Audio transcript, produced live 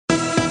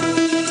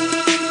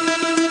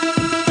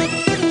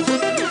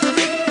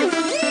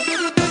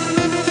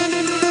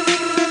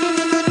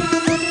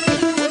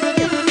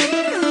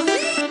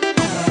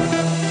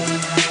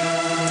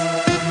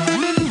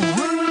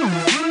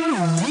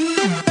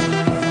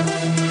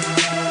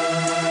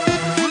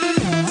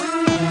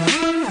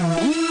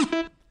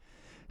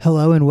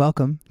Hello and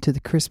welcome to the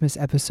Christmas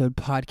episode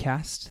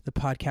podcast, the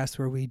podcast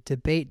where we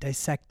debate,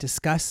 dissect,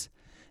 discuss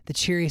the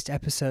cheeriest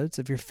episodes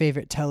of your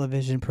favorite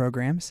television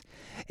programs.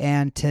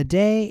 And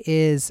today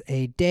is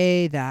a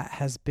day that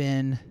has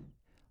been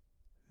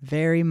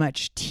very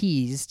much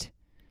teased,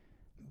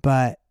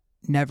 but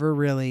never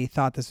really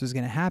thought this was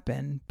going to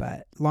happen.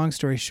 But long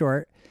story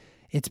short,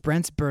 it's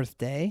Brent's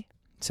birthday,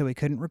 so we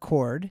couldn't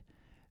record.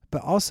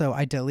 But also,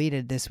 I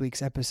deleted this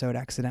week's episode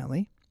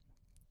accidentally.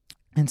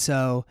 And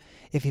so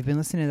if you've been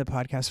listening to the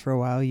podcast for a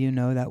while, you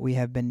know that we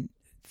have been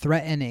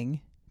threatening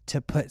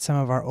to put some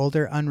of our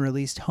older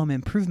unreleased home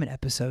improvement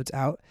episodes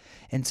out.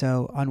 And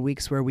so on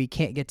weeks where we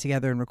can't get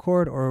together and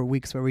record, or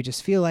weeks where we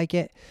just feel like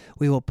it,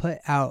 we will put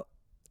out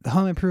the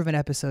home improvement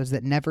episodes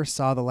that never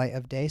saw the light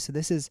of day. So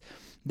this is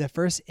the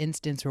first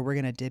instance where we're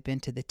going to dip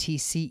into the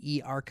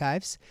TCE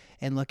Archives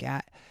and look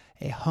at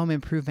a home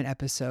improvement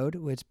episode,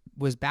 which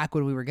was back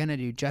when we were going to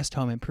do just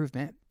home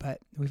improvement, but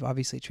we've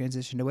obviously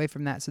transitioned away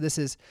from that. So this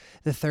is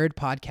the third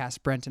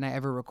podcast Brent and I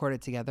ever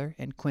recorded together,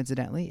 and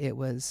coincidentally, it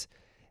was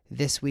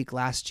this week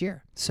last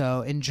year.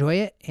 So enjoy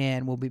it,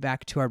 and we'll be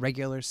back to our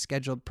regular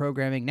scheduled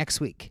programming next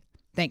week.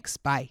 Thanks.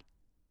 Bye.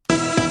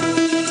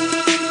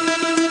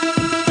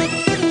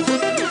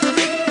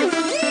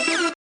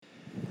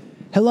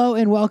 Hello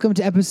and welcome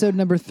to episode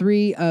number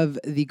 3 of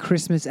the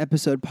Christmas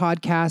episode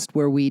podcast,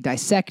 where we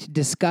dissect,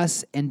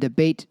 discuss, and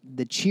debate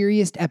the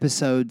cheeriest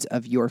episodes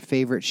of your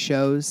favorite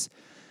shows.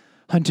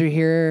 Hunter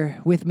here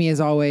with me,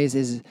 as always,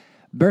 is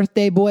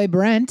birthday boy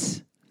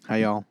Brent. Hi,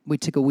 y'all. We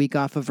took a week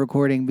off of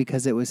recording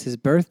because it was his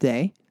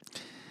birthday.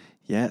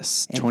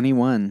 Yes,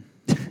 21.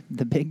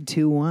 The big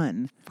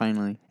 2-1.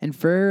 Finally. And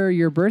for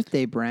your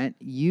birthday, Brent,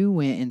 you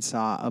went and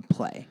saw a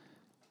play.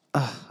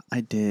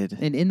 I did.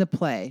 And in the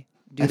play...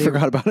 I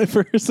forgot about it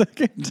for a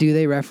second. Do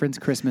they reference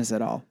Christmas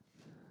at all?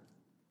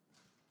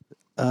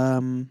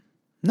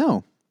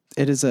 No.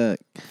 It is a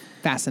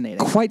fascinating,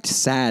 quite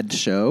sad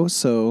show.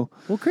 So,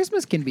 well,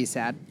 Christmas can be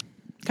sad,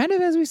 kind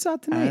of as we saw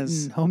tonight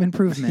in Home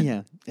Improvement.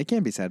 Yeah, it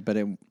can be sad, but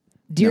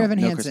Dear Evan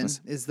Hansen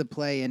Christmas is the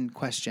play in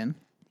question,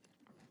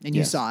 and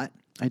you saw it.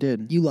 I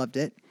did. You loved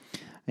it.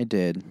 I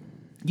did.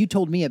 You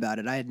told me about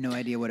it. I had no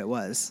idea what it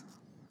was.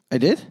 I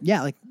did?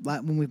 Yeah, like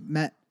when we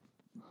met.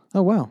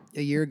 Oh, wow.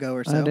 A year ago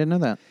or so. I didn't know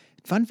that.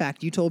 Fun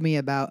fact, you told me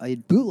about a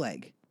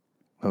bootleg.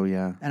 Oh,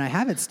 yeah. And I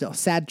have it still.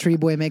 Sad Tree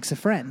Boy Makes a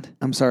Friend.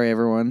 I'm sorry,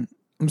 everyone.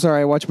 I'm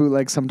sorry. I watch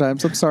bootlegs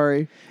sometimes. I'm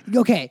sorry.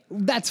 Okay,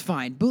 that's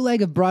fine.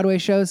 Bootleg of Broadway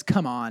shows?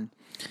 Come on.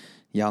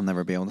 Yeah, I'll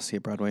never be able to see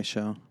a Broadway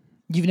show.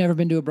 You've never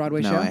been to a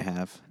Broadway show? No, I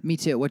have. Me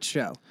too. What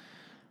show?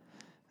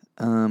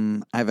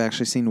 I've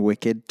actually seen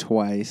Wicked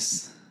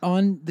twice.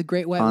 On the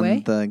Great White Way?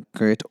 On the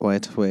Great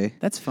White Way.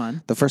 That's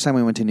fun. The first time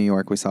we went to New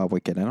York, we saw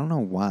Wicked. I don't know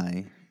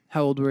why.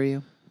 How old were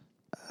you?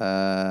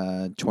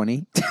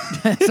 20.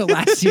 So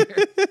last year.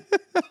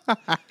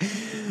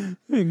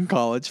 In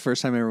college.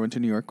 First time I ever went to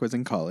New York was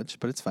in college,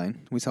 but it's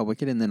fine. We saw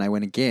Wicked, and then I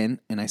went again,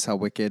 and I saw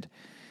Wicked.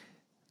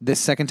 This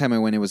second time I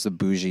went, it was a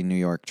bougie New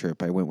York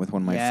trip. I went with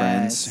one of my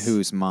friends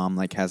whose mom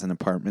has an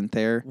apartment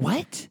there.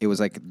 What? It was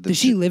like... Does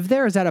she live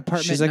there, or is that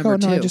apartment she's like, number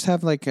 2? I just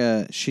have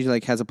she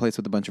has a place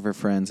with a bunch of her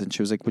friends, and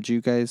she was like, would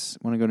you guys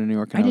want to go to New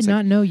York? And I did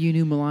not know you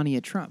knew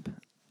Melania Trump.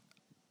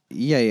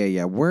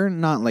 Yeah. We're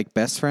not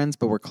best friends,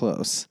 but we're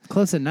close.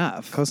 Close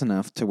enough. Close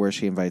enough to where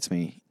she invites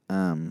me.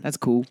 That's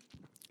cool.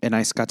 And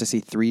I got to see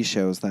 3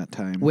 shows that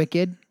time.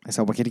 Wicked. I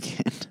saw Wicked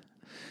again.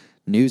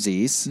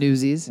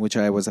 Newsies. Which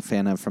I was a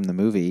fan of from the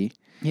movie.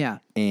 Yeah.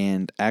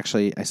 And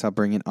actually, I saw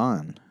Bring It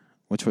On,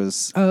 which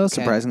was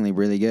surprisingly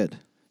really good.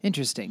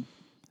 Interesting.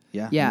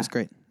 Yeah, it was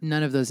great.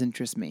 None of those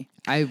interest me.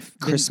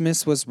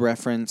 Christmas was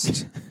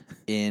referenced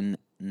in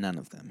none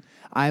of them.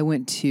 I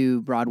went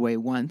to Broadway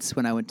once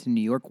when I went to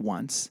New York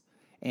once,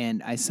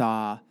 and I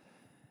saw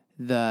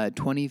the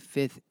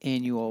 25th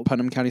annual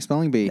Putnam County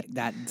Spelling Bee.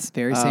 That's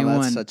very same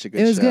one. That's such a good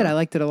show. It was good. I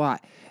liked it a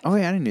lot. Oh,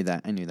 yeah, I knew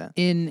that.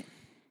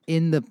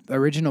 In the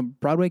original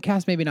Broadway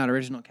cast, maybe not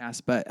original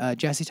cast, but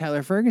Jesse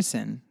Tyler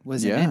Ferguson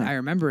was in it. I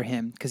remember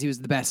him because he was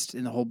the best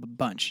in the whole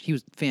bunch. He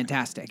was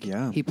fantastic.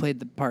 Yeah. He played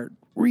the part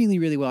really,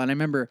 really well. And I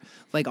remember,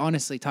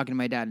 honestly, talking to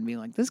my dad and being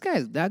like,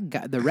 that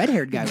guy, the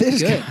red-haired guy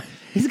was good.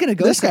 He's going to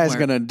go somewhere. This guy's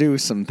going to do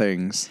some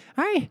things.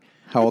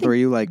 How old were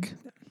you?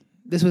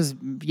 This was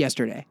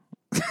yesterday.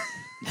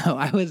 No,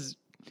 I was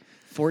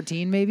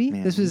 14 maybe.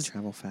 Man, this was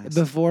travel fast.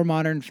 Before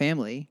Modern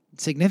Family.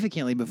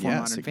 Significantly before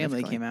Modern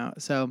Family came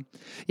out. So,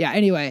 yeah,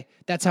 anyway,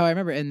 that's how I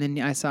remember. And then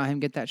I saw him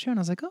get that show, and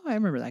I was like, oh, I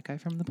remember that guy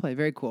from the play.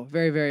 Very cool.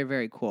 Very, very,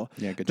 very cool.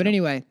 Yeah, good But job.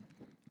 anyway,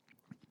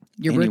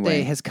 your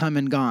birthday has come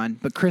and gone,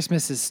 but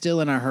Christmas is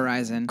still in our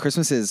horizon.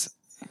 Christmas is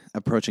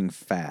approaching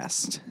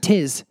fast.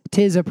 Tis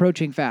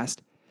approaching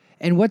fast.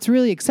 And what's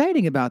really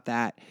exciting about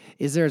that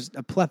is there's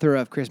a plethora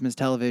of Christmas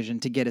television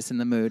to get us in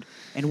the mood.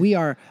 And we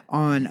are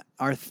on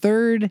our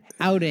 3rd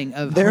outing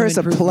of There Home is a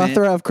Improvement.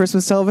 plethora of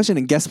Christmas television,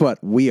 and guess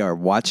what? We are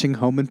watching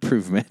Home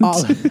Improvement.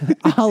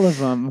 All of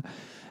them.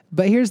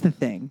 But here's the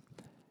thing.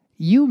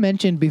 You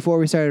mentioned before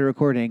we started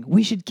recording,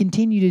 we should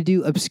continue to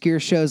do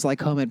obscure shows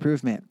like Home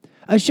Improvement.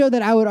 A show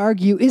that I would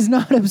argue is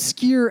not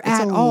obscure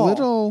at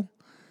all.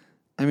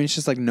 I mean, it's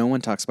just like no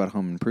one talks about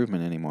Home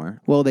Improvement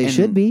anymore. Well, they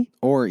should be.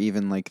 Or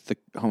even like the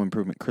Home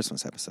Improvement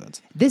Christmas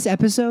episodes. This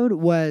episode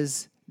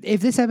was,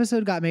 if this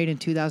episode got made in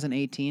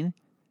 2018,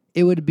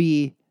 it would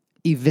be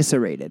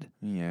eviscerated.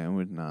 Yeah, it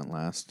would not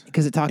last.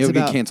 Because it would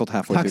be canceled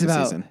halfway through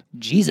the season.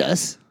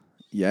 Jesus.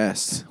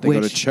 Yes. They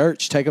go to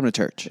church. Take them to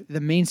church. The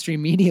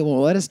mainstream media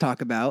won't let us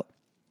talk about.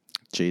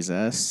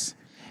 Jesus.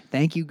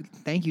 Thank you,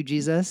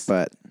 Jesus.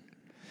 But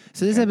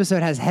so this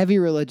episode has heavy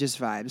religious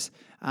vibes,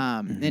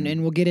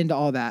 and we'll get into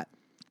all that.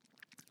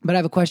 But I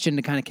have a question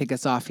to kind of kick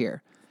us off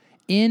here.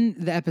 In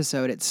the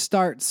episode, it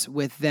starts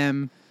with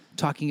them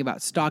talking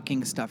about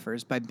stocking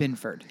stuffers by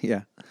Binford.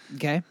 Yeah.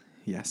 Okay?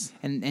 Yes.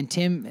 And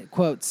Tim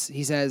quotes,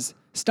 he says,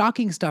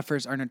 stocking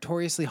stuffers are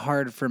notoriously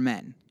hard for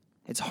men.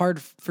 It's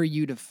hard for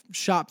you to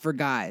shop for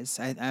guys.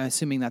 I'm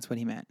assuming that's what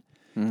he meant.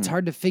 It's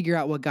hard to figure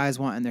out what guys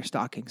want in their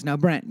stockings. Now,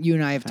 Brent, you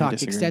and I have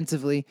talked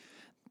extensively.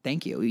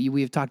 Thank you.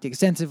 We have talked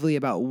extensively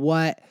about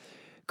what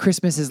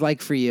Christmas is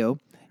like for you.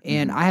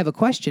 And I have a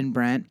question,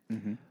 Brent.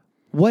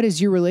 What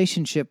is your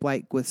relationship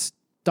like with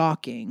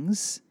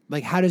stockings?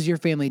 Like, how does your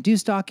family do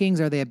stockings?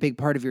 Are they a big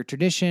part of your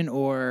tradition,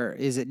 or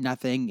is it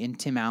nothing? And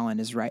Tim Allen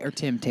is right, or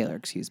Tim Taylor,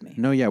 excuse me.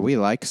 No, yeah, we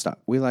like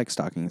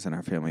stockings in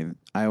our family.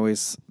 I feel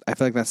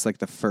like that's like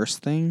the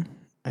first thing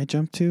I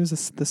jump to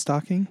is the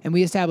stocking. And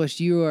we established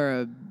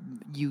you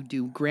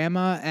do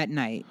grandma at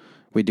night.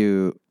 We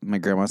do my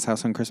grandma's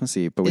house on Christmas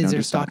Eve, but we don't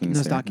do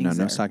stockings there.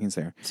 No stockings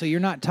there. So you're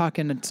not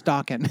talking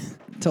stocking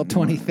till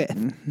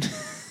 25th.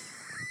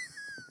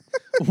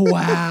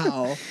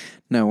 Wow.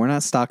 No, we're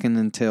not stocking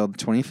until the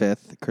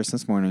 25th,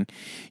 Christmas morning.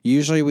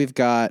 Usually we've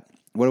got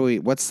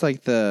what's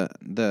like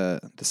the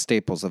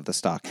staples of the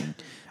stocking.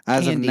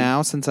 As candy. of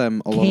now, since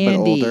I'm a little bit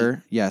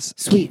older, yes.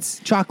 Sweets,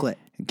 chocolate.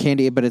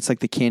 Candy, but it's like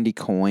the candy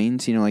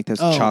coins, like those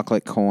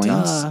chocolate coins.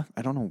 Duh.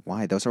 I don't know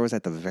why. Those are always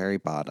at the very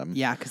bottom.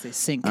 Yeah, because they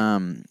sink.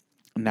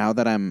 Now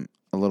that I'm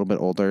a little bit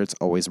older, it's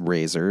always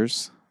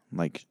razors,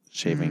 like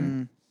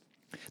shaving.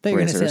 I thought you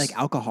were going to say like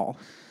alcohol.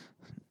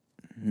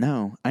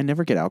 No, I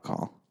never get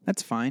alcohol.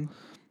 That's fine.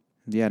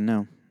 Yeah,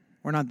 no.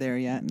 We're not there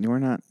yet. We're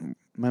not.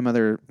 My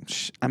mother,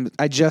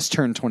 I just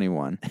turned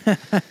 21.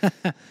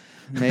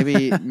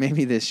 maybe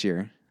this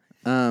year.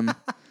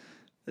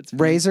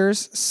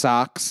 Razors,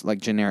 socks,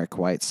 like generic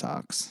white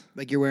socks.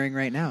 Like you're wearing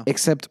right now.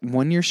 Except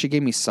one year she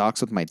gave me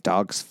socks with my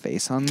dog's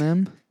face on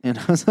them. And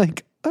I was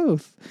like, oh,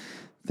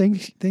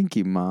 thank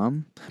you,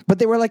 Mom. But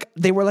they were like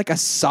a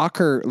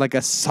soccer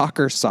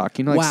sock.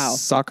 Like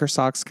soccer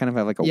socks kind of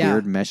have like a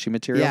weird meshy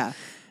material. Yeah.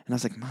 And I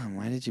was like, Mom,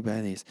 why did you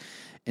buy these?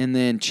 And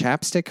then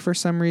chapstick for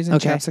some reason.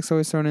 Okay. Chapstick's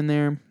always thrown in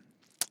there.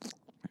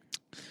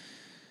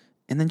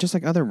 And then just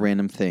like other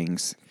random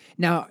things.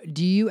 Now,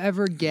 do you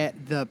ever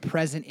get the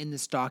present in the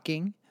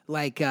stocking?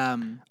 Like,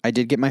 I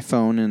did get my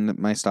phone in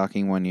my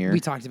stocking one year. We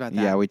talked about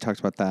that. Yeah, we talked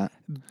about that.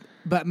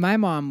 But my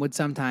mom would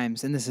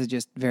sometimes, and this is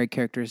just very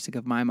characteristic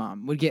of my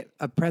mom, would get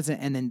a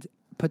present and then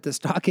put the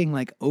stocking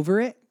like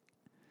over it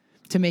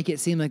to make it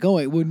seem like,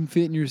 it wouldn't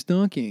fit in your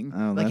stocking.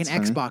 Oh, like an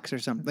funny. Xbox or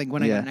something. Like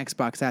when I got an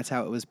Xbox, that's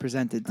how it was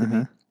presented to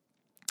me.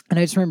 And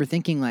I just remember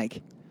thinking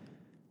like,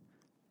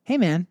 hey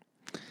man,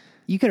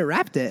 you could have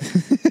wrapped it.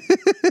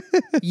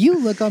 You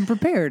look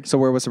unprepared. So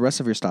where was the rest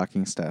of your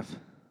stocking stuff?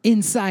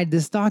 Inside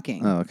the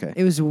stocking. Oh, okay.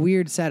 It was a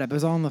weird setup. It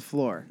was all on the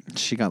floor.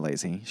 She got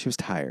lazy. She was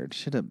tired.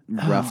 She had a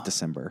rough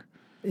December.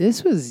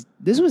 This was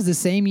the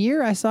same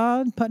year I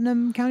saw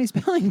Putnam County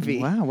Spelling Bee.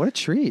 Wow, what a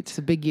treat. It's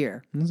a big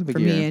year. It was a big for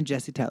year. me and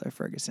Jesse Tyler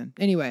Ferguson.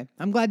 Anyway,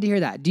 I'm glad to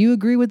hear that. Do you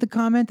agree with the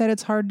comment that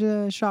it's hard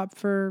to shop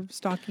for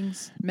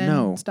stockings,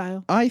 men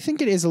style? I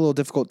think it is a little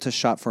difficult to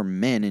shop for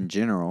men in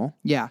general.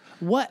 Yeah.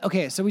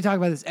 Okay, so we talk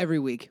about this every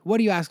week. What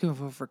are you asking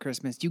for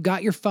Christmas? You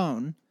got your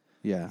phone.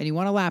 Yeah. And you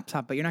want a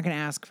laptop, but you're not going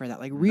to ask for that.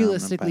 Like,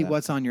 realistically,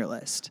 what's on your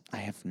list?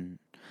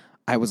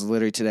 I was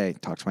literally today,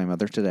 talked to my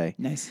mother today.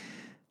 Nice.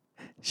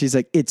 She's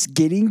like, it's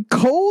getting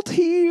cold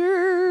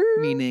here.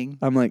 Meaning?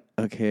 I'm like,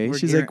 okay.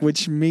 She's like,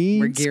 which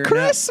means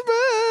Christmas.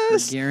 We're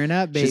gearing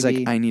up, baby. She's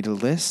like, I need a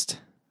list.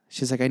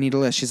 She's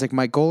like,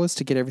 my goal is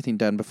to get everything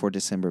done before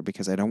December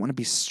because I don't want to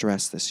be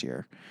stressed this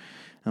year.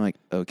 I'm like,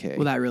 okay.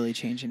 Will that really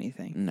change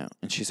anything? No.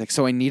 And she's like,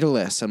 so I need a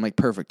list. I'm like,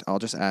 perfect. I'll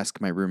just ask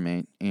my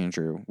roommate,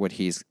 Andrew, what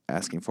he's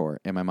asking for.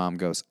 And my mom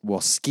goes,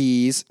 well,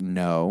 skis,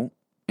 no.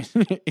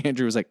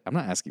 Andrew was like, I'm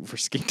not asking for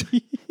skis.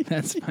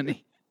 That's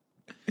funny.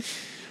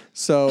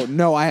 So,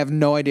 no, I have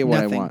no idea what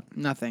I want.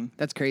 Nothing.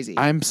 That's crazy.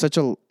 I'm such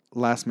a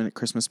last-minute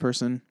Christmas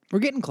person. We're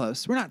getting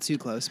close. We're not too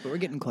close, but we're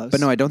getting close.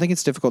 But no, I don't think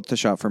it's difficult to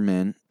shop for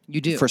men.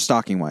 You do? For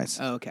stocking-wise.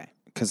 Oh, okay.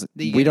 Because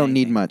we don't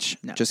need much.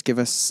 No. Just give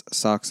us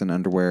socks and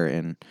underwear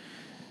and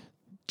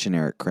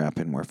generic crap,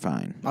 and we're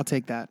fine. I'll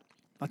take that.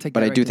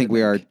 But I do think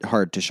we are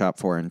hard to shop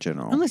for in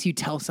general. Unless you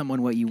tell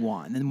someone what you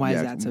want, then why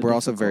is that so difficult? We're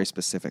also very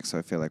specific, so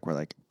I feel like we're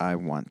like, I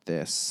want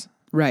this.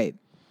 Right.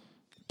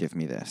 Give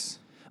me this.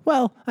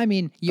 Well, I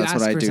mean, That's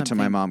what I do to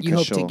my mom. You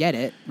hope to get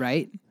it,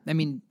 right? I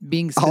mean,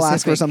 being specific. I'll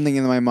ask for something,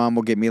 and my mom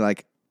will get me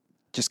like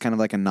just kind of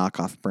like a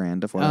knockoff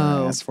brand of what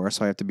I asked for.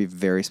 So I have to be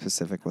very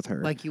specific with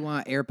her. Like you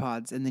want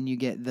AirPods, and then you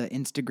get the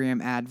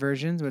Instagram ad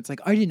versions where it's like,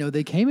 I didn't know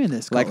they came in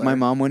this color. Like my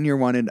mom one year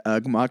wanted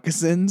Ugg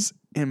moccasins,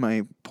 and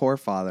my poor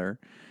father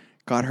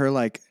got her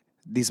like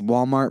these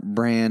Walmart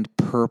brand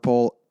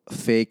purple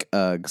fake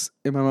Uggs.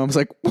 And my mom was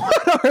like,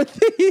 what are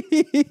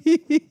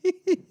these?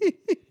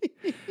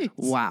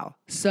 Wow.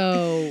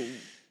 So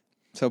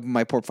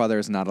my poor father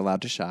is not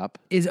allowed to shop.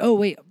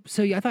 So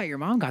I thought your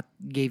mom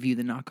gave you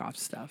the knockoff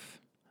stuff.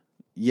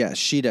 Yes,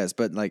 she does,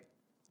 but like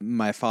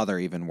my father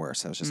even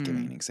worse. I was just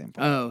giving an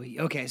example. Oh,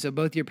 okay. So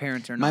both your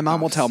parents are knockoffs. My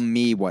mom will tell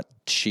me what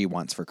she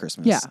wants for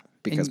Christmas. Yeah.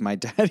 Because my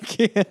dad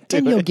can't do it.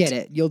 And you'll get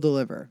it. You'll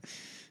deliver.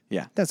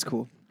 Yeah. That's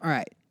cool. All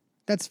right.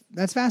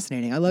 That's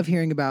fascinating. I love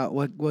hearing about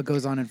what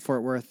goes on in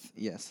Fort Worth.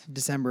 Yes.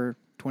 December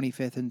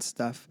 25th and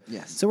stuff.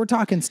 Yes. So we're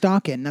talking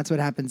stalking. That's what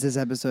happens this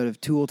episode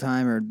of Tool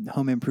Time or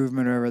Home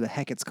Improvement or whatever the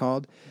heck it's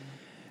called.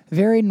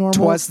 Very normal.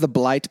 Twas the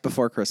Blight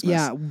before Christmas.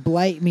 Yeah,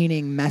 blight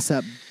meaning mess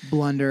up,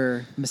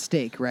 blunder,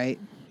 mistake, right?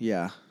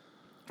 Yeah.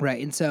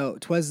 Right, and so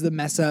twas the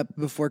mess up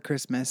before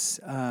Christmas,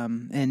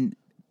 and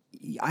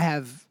I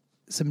have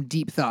some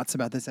deep thoughts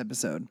about this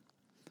episode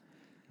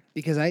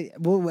because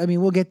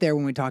we'll get there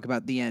when we talk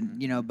about the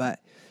end, but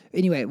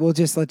anyway,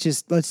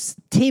 let's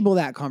table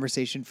that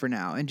conversation for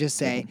now and just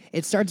say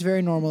it starts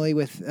very normally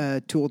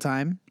with Tool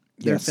Time.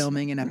 They're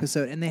filming an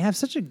episode, and they have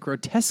such a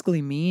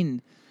grotesquely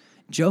mean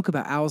joke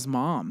about Al's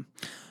mom.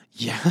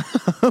 Yeah.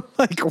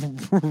 Like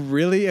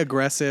really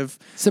aggressive.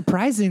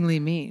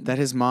 Surprisingly mean. That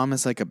his mom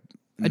is like a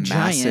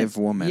massive giant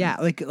woman. Yeah,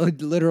 like a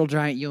literal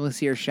giant. You only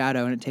see her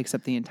shadow and it takes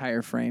up the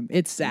entire frame.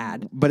 It's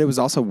sad. But it was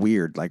also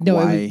weird. Like, no,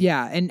 why?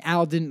 And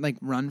Al didn't like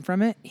run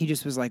from it. He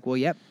just was like, well,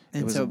 yep.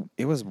 And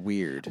it was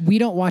weird. We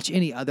don't watch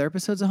any other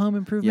episodes of Home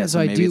Improvement, so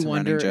I do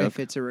wonder if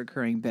it's a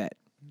recurring bit.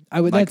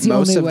 That's the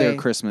most only of way. their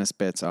Christmas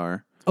bits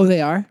are. Oh,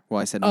 they are?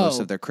 Well, I said most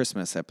of their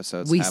Christmas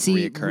episodes have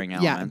reoccurring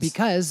elements. Yeah,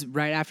 because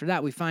right after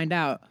that, we find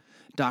out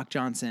Doc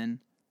Johnson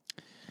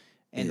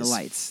and the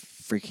lights.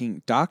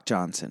 Freaking Doc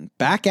Johnson.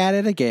 Back at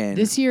it again.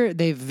 This year,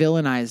 they've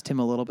villainized him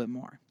a little bit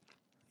more.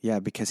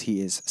 Yeah, because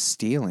he is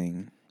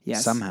stealing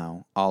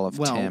somehow all of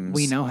Tim's.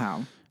 We know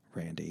how.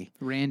 Randy.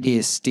 He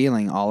is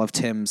stealing all of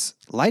Tim's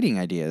lighting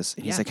ideas.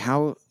 And he's like,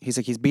 how? He's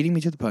like, he's beating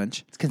me to the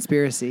punch. It's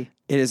conspiracy.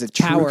 It is a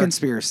true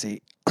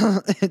conspiracy.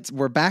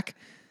 We're back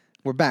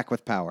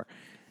with power.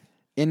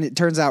 And it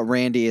turns out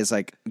Randy is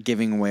like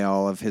giving away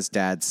all of his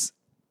dad's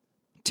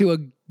to a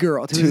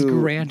girl, to his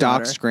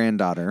granddaughter. Doc's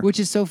granddaughter. Which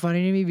is so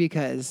funny to me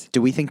because...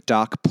 Do we think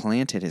Doc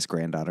planted his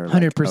granddaughter?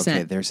 100%.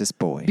 Okay, there's this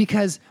boy.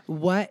 Because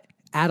what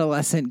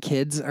adolescent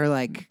kids are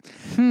like,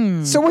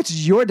 So what's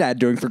your dad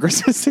doing for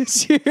Christmas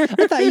this year?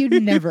 I thought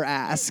you'd never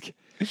ask.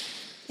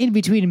 In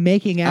between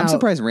making out... I'm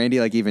surprised Randy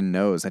like even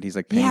knows that he's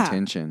like paying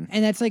attention.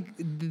 And that's like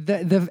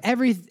the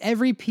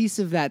every piece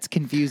of that's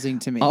confusing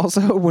to me.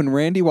 Also, when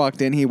Randy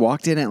walked in, he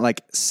walked in at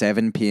like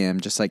 7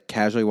 p.m. Just like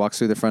casually walks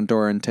through the front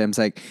door, and Tim's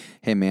like,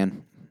 "Hey,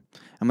 man."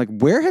 I'm like,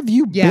 "Where have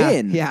you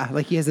been?" Yeah,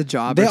 like he has a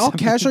job. They all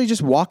casually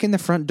just walk in the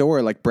front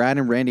door, like Brad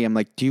and Randy. I'm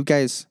like, "Do you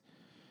guys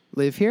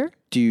live here?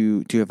 Do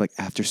you have like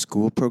after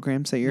school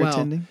programs that you're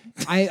attending?"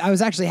 I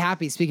was actually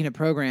happy. Speaking of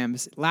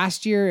programs,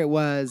 last year it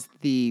was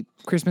the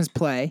Christmas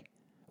play,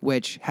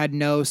 which had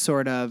no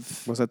sort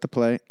of... Was that the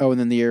play? Oh, and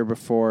then the year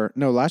before...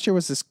 No, last year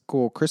was the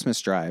school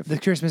Christmas drive. The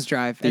Christmas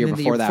drive. The year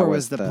before that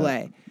was the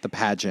play. The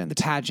pageant. The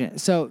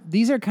pageant. So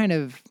these are kind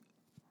of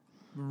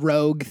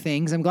rogue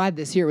things. I'm glad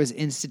this year it was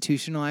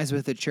institutionalized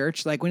with the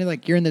church. Like when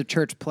you're in the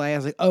church play, I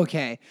was like,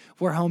 okay,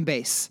 we're home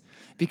base.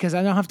 Because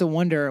I don't have to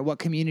wonder what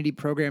community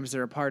programs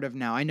they're a part of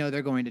now. I know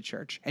they're going to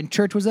church. And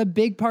church was a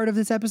big part of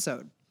this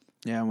episode.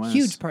 Yeah, it was.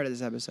 Huge part of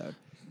this episode.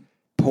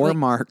 Poor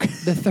Mark.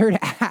 The third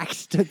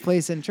act took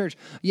place in church.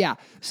 Yeah.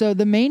 So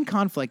the main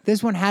conflict,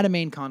 this one had a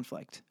main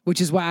conflict,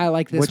 which is why I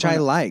like this one. Which I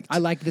liked. I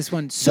liked this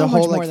one so the much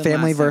whole, more like, than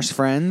family last versus time.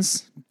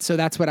 friends. So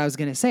that's what I was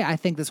going to say. I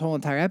think this whole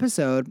entire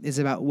episode is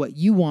about what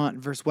you want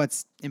versus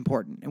what's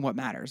important and what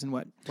matters and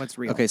what's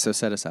real. Okay, so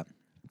set us up.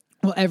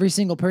 Well, every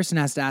single person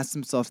has to ask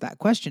themselves that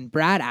question.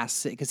 Brad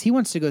asks it because he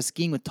wants to go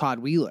skiing with Todd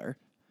Wheeler,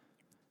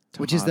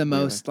 which is the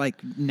most like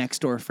next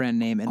door friend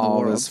name in the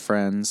world. All his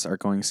friends are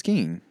going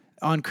skiing.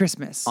 On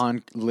Christmas.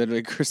 On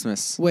literally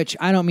Christmas. Which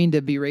I don't mean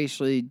to be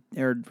racially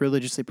or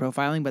religiously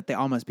profiling, but they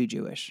all must be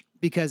Jewish.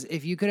 Because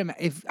if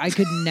I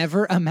could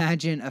never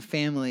imagine a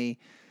family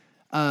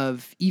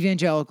of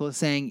evangelicals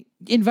saying,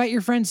 invite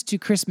your friends to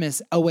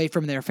Christmas away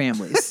from their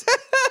families.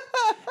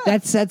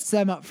 That sets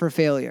them up for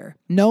failure.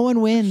 No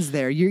one wins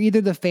there. You're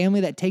either the family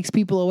that takes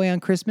people away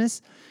on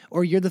Christmas,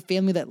 or you're the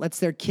family that lets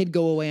their kid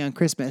go away on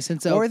Christmas.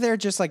 And so, or they're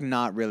just like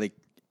not really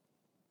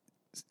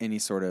any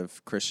sort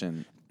of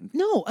Christian.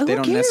 No, they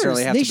don't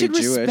necessarily have to be Jewish.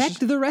 They should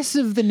respect the rest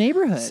of the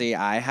neighborhood. See,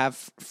 I have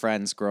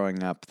friends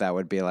growing up that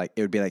would be like,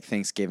 it would be like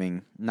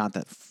Thanksgiving. Not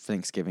that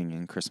Thanksgiving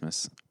and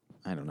Christmas,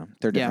 I don't know,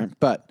 they're different. Yeah.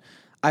 But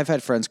I've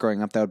had friends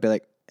growing up that would be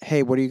like,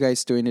 hey, what are you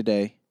guys doing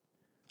today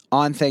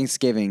on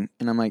Thanksgiving?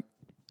 And I'm like,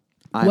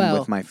 I'm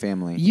with my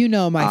family. You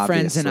know, my obviously.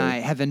 friends and I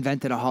have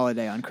invented a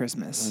holiday on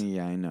Christmas.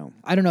 Yeah, I know.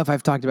 I don't know if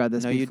I've talked about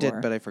this No, before. you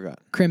did, but I forgot.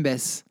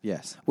 Crimbus.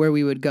 Yes. Where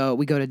we go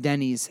to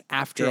Denny's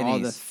after all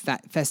the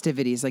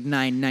festivities, like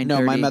 9:30.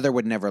 No, my mother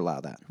would never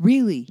allow that.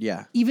 Really?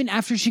 Yeah. Even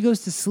after she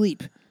goes to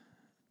sleep?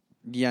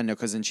 Yeah, no,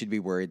 because then she'd be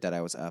worried that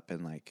I was up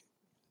and like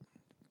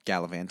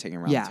gallivanting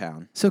around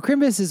town. So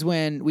Crimbus is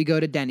when we go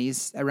to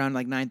Denny's around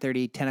like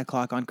 9:30, 10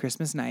 o'clock on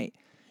Christmas night.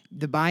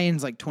 The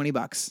buy-in's like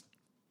 $20.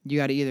 You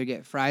got to either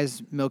get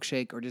fries,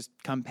 milkshake, or just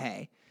come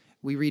pay.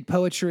 We read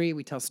poetry.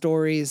 We tell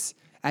stories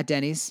at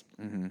Denny's.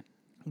 Mm-hmm.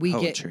 We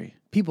poetry.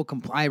 Get people.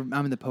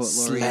 I'm the poet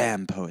laureate.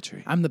 Slam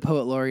poetry. I'm the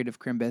poet laureate of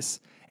Crimbus,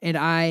 and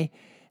I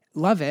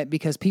love it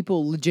because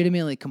people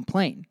legitimately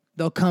complain.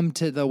 They'll come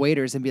to the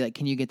waiters and be like,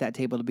 "Can you get that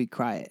table to be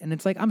quiet?" And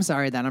it's like, "I'm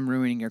sorry that I'm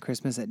ruining your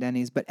Christmas at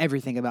Denny's, but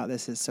everything about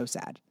this is so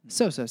sad,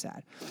 so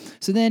sad."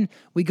 So then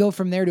we go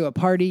from there to a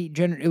party.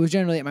 It was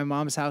generally at my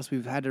mom's house.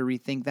 We've had to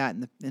rethink that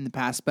in the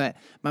past, but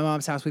my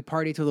mom's house, we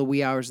party till the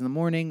wee hours in the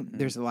morning.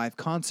 There's a live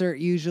concert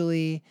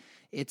usually.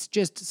 It's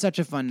just such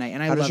a fun night,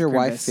 and I love Crimbus. How does your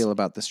wife feel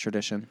about this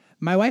tradition?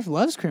 My wife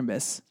loves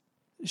Crimbus.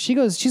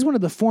 She's one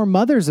of the 4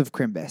 mothers of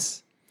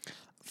Crimbus.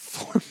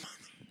 4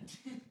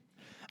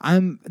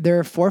 There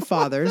are 4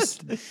 fathers.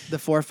 The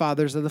 4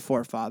 fathers are the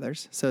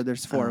forefathers. So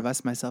there's 4 of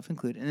us, myself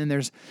included. And then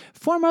there's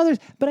 4 mothers,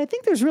 but I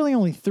think there's really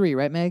only 3,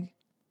 right, Meg?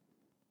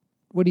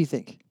 What do you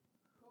think?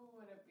 Who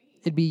would it be?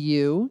 It'd be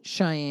you,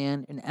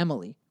 Cheyenne, and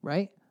Emily,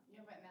 right?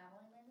 Yeah, but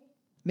Natalie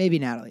maybe? Maybe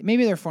Natalie.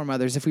 Maybe there are 4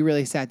 mothers if we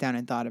really sat down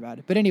and thought about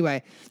it. But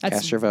anyway, that's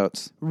Cast your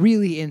votes.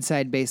 really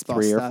inside baseball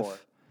 3 stuff. or 4.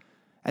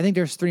 I think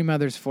there's 3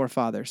 mothers, 4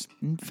 fathers.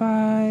 And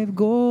 5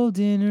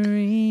 golden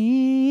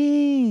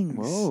rings.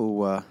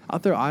 Whoa. I'll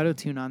throw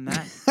auto-tune on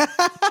that.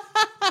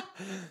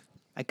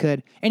 I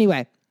could.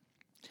 Anyway,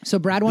 so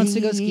Brad wants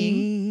to go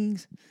skiing.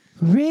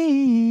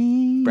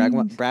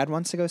 Rings. Brad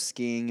wants to go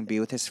skiing and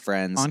be with his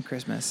friends. On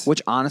Christmas.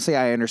 Which, honestly,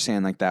 I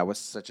understand. Like, that was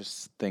such a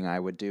thing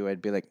I would do.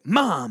 I'd be like,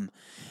 Mom,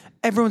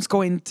 everyone's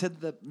going to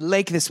the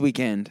lake this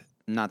weekend.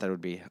 Not that it would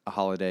be a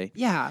holiday.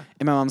 Yeah.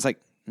 And my mom's like,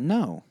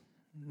 no.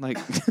 Like...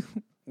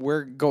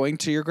 We're going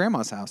to your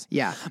grandma's house.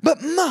 Yeah.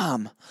 But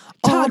Mom,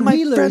 Todd all my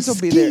Wheeler friends will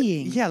be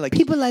skiing. there. Yeah, like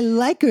people I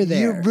like are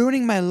there. You're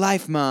ruining my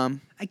life, Mom.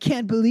 I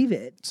can't believe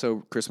it.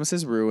 So Christmas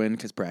is ruined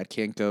because Brad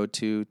can't go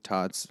to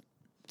Todd's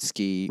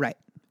ski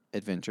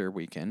adventure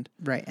weekend.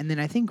 Right. And then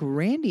I think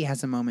Randy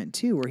has a moment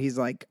too where he's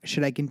like,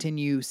 should I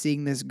continue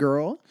seeing this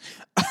girl?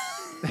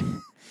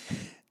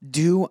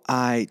 Do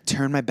I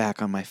turn my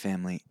back on my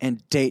family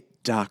and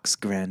date Doc's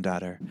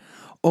granddaughter?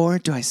 Or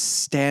do I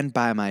stand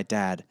by my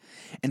dad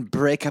and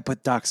break up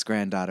with Doc's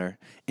granddaughter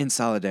in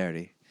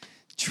solidarity?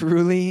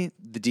 Truly,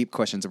 the deep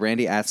questions.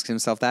 Randy asks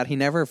himself that. He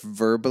never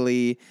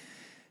verbally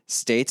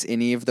states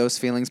any of those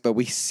feelings, but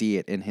we see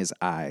it in his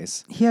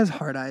eyes. He has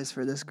hard eyes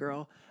for this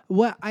girl.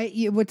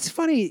 What's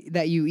funny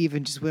that you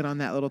even just went on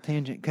that little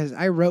tangent, because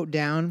I wrote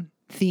down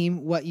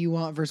theme, what you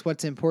want versus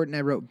what's important.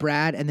 I wrote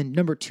Brad and then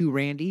number 2,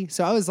 Randy.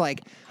 So I was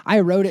like, I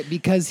wrote it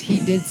because he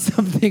did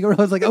something where I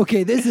was like,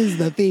 okay, this is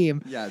the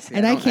theme. Yes,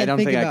 and I don't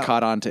think I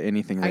caught on to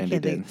anything Randy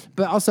did.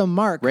 But also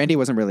Mark. Randy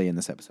wasn't really in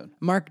this episode.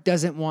 Mark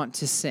doesn't want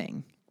to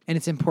sing, and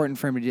it's important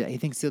for him to do that. He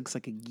thinks he looks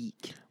like a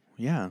geek.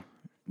 Yeah.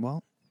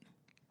 Well,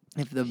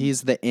 if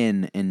he's the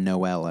in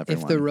Noel,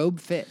 everyone. If the robe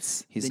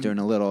fits. He's doing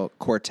a little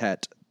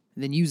quartet.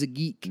 Then use a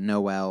geek.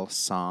 Noel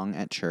song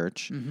at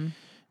church. Mm-hmm.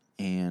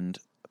 And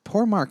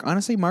poor Mark.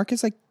 Honestly, Mark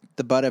is like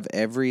the butt of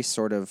every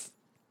sort of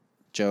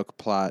joke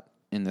plot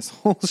in this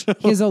whole show.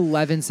 He has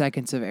 11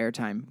 seconds of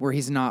airtime where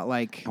he's not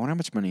like... I wonder how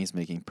much money he's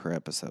making per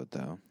episode,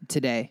 though.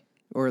 Today.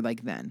 Or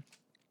like then.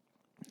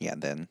 Yeah,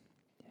 then.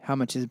 How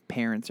much his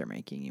parents are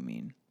making, you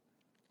mean?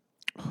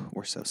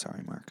 We're so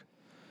sorry, Mark.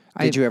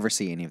 Did you ever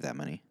see any of that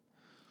money?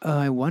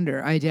 I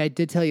wonder. I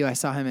did tell you I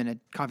saw him in a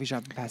coffee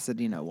shop in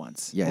Pasadena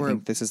once. Yeah, I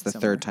think this is the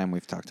third time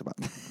we've talked about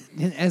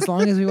that. As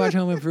long as we watch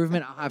Home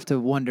Improvement, I'll have to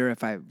wonder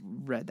if I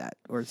read that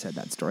or said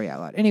that story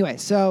out loud. Anyway,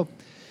 so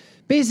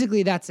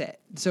basically that's it.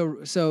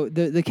 So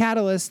the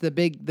catalyst, the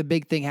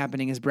big thing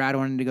happening is Brad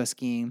wanted to go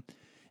skiing.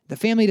 The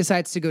family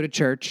decides to go to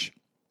church.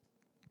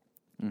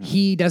 Mm-hmm.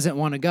 He doesn't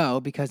want to go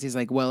because he's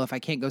like, well, if I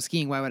can't go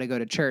skiing, why would I go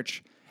to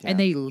church? Yeah. And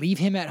they leave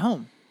him at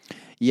home.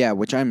 Yeah,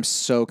 which I'm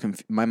so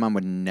confused. My mom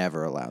would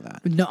never allow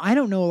that. No, I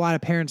don't know a lot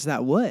of parents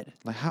that would.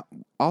 Like how?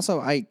 Also,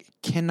 I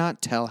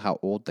cannot tell how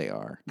old they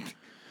are.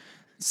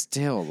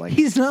 Still, like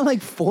he's not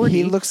like 40.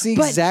 He looks the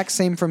exact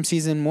same from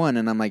season 1,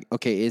 and I'm like,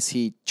 okay, is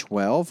he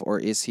 12 or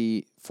is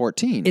he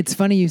 14? It's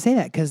funny you say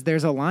that because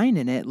there's a line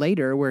in it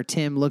later where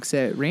Tim looks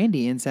at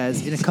Randy and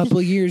says, "In a couple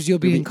of years, you'll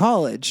be in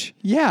college."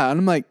 Yeah, and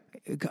I'm like,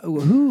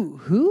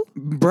 who?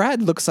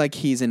 Brad looks like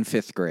he's in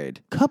 5th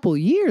grade. Couple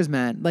years,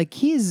 man. Like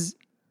he's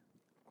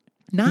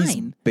 9.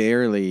 He's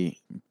barely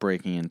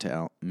breaking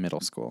into middle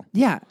school.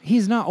 Yeah,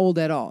 he's not old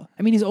at all.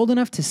 I mean, he's old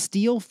enough to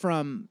steal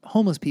from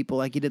homeless people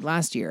like he did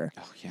last year.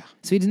 Oh, yeah.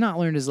 So he did not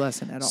learn his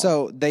lesson at all.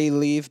 So they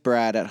leave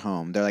Brad at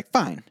home. They're like,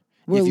 fine.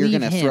 If you're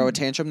going to throw a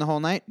tantrum the whole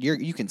night,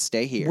 you can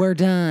stay here. We're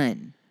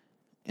done.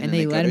 And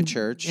they let him to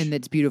church. And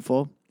it's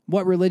beautiful.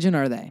 What religion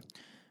are they?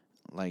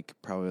 like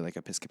probably like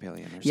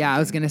Episcopalian or something. Yeah, I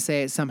was going to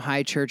say it's some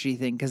high churchy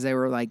thing because they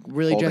were like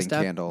really Holding dressed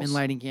up candles. and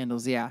lighting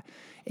candles. Yeah.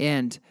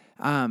 And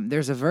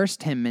there's a verse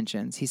Tim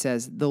mentions. He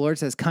says, the Lord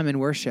says, come and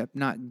worship,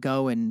 not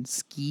go and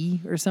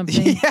ski or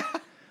something. Yeah.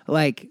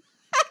 Like,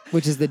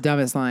 which is the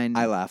dumbest line.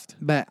 I laughed.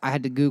 But I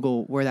had to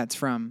Google where that's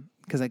from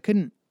because I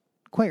couldn't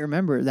quite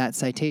remember that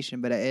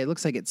citation. But it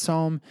looks like it's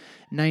Psalm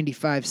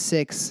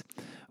 95:6,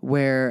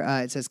 where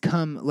it says,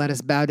 come, let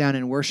us bow down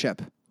and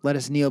worship. Let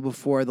us kneel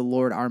before the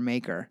Lord our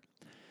Maker.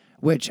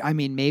 Which, I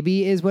mean,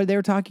 maybe is what they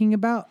were talking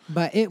about.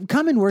 But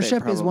come and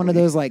worship is one of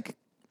those, like,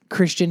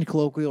 Christian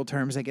colloquial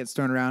terms that gets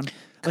thrown around.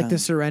 Like the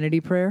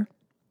Serenity Prayer.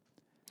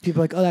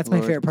 People are like, oh, that's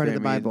my favorite part of the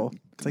Bible.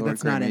 It's like,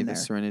 that's not in there.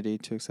 The serenity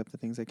to accept the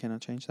things I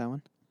cannot change, that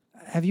one?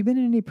 Have you been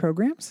in any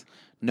programs?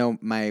 No,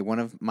 one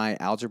of my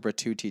Algebra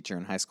 2 teacher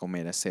in high school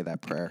made us say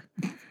that prayer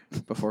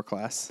before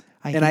class.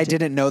 I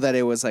didn't know that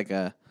it was like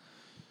an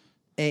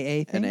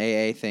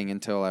AA thing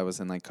until I was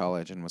in like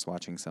college and was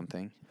watching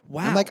something.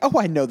 Wow. I'm like, oh,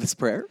 I know this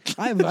prayer.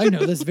 I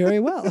know this very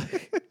well.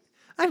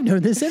 I've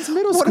known this since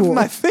middle school. One of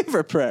my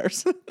favorite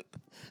prayers.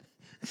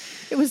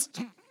 It was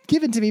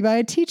given to me by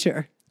a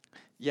teacher.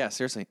 Yeah,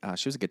 seriously.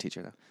 She was a good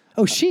teacher, though.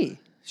 Oh, she?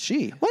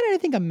 She? Why did I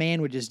think a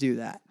man would just do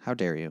that? How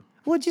dare you?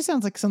 Well, it just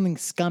sounds like something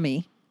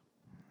scummy.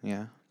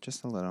 Yeah,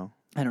 just a little.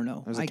 I don't know.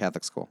 It was a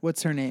Catholic school.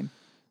 What's her name?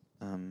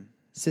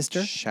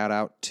 Sister? Shout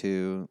out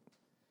to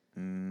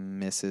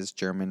Mrs.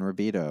 German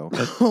Rabito.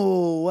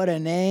 Oh, what a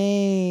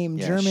name.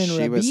 Yeah, German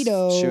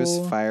Rabito. She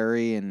was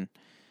fiery and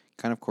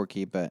kind of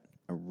quirky, but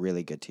a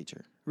really good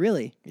teacher.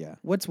 Really? Yeah.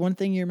 What's one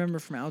thing you remember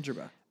from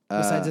algebra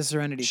besides the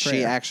Serenity Prayer?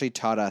 She actually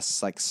taught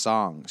us like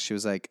songs. She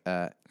was like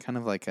kind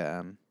of like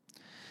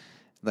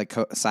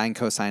sine,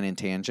 cosine, and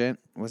tangent.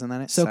 Wasn't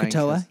that it?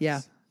 SOHCAHTOA,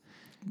 yeah.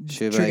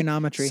 She was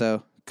trigonometry.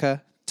 Like,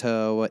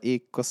 SOHCAHTOA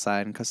equals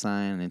sine,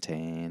 cosine, and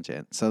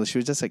tangent. So she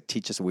would just like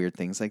teach us weird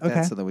things like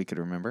that so that we could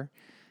remember.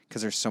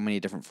 Because there's so many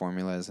different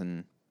formulas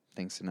and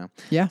things to know.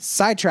 Yeah.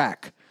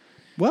 Sidetrack.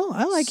 Well,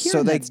 I like hearing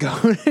So they that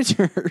go to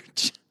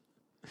church.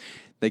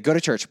 They go to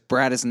church.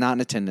 Brad is not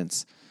in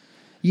attendance.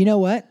 You know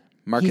what?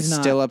 Mark is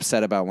still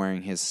upset about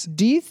wearing his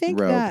Do you think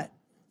robe. that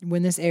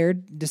when this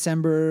aired,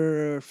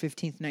 December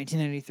 15th,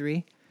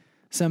 1993,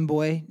 some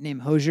boy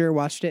named Hosier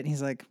watched it and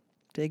he's like,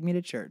 take me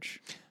to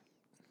church.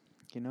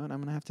 You know what? I'm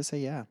going to have to say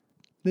yeah.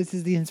 This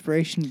is the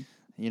inspiration.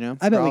 You know,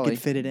 I bet we could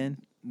fit it in.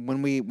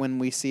 When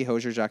we see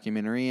Hosier's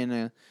documentary in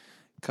a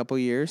couple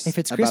years, if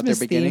it's about Christmas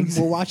their beginnings,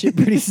 themed, we'll watch it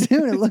pretty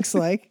soon. It looks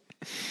like.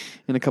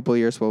 In a couple of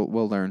years,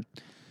 we'll learn.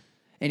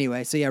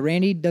 Anyway, so yeah,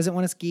 Randy doesn't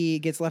want to ski,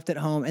 gets left at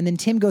home, and then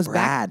Tim goes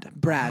back.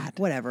 Brad,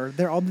 whatever.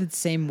 They're all the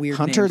same weird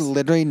Hunter names.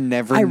 literally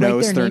never I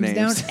knows write their names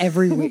names down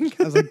every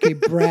week. I was like, okay,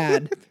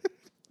 Brad,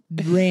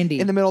 Randy.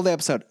 In the middle of the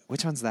episode,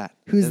 which one's that?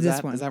 Who's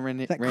this one? Is that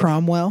Randy? Is that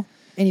Cromwell?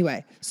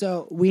 Anyway,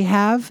 so we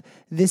have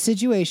this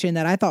situation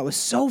that I thought was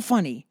so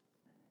funny.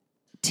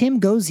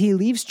 Tim he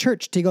leaves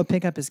church to go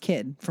pick up his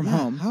kid from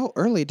home. How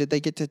early did they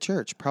get to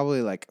church?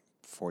 Probably like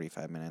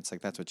 45 minutes.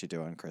 Like that's what you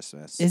do on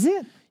Christmas. Is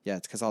it? Yeah,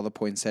 it's because all the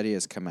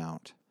poinsettias come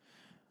out,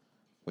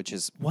 which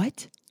is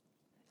what?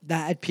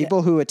 That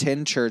people who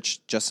attend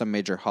church just on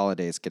major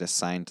holidays get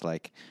assigned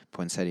like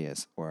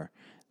poinsettias or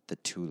the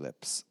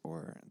tulips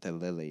or the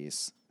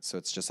lilies. So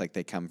it's just like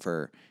they come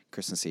for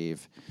Christmas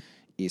Eve,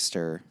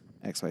 Easter,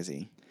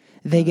 XYZ.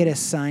 They get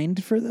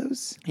assigned for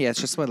those? Yeah, it's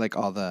just what like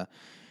all the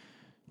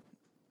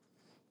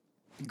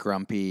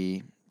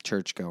grumpy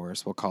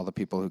churchgoers will call the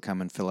people who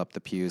come and fill up the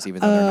pews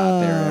even though they're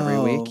not there every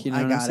week. You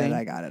know what I'm saying?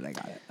 I got it.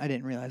 I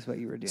didn't realize what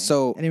you were doing.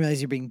 So I didn't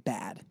realize you're being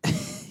bad.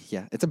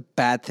 Yeah, it's a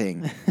bad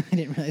thing. I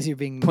didn't realize you're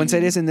being mean.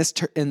 Poinsettias in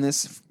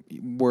this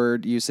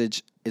word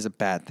usage is a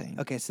bad thing.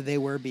 Okay, so they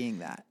were being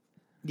that.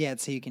 Yeah,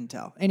 so you can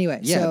tell. Anyway,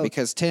 yeah,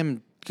 because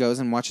Tim goes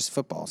and watches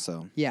football,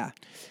 so. Yeah.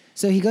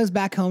 So he goes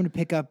back home to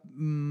pick up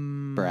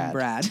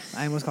Brad.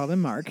 I almost called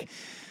him Mark.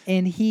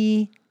 And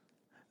he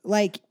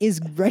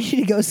is ready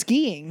to go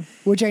skiing,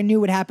 which I knew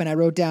would happen. I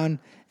wrote down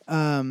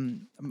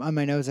on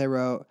my notes, I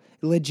wrote,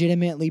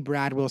 legitimately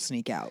Brad will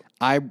sneak out.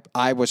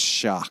 I was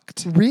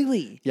shocked.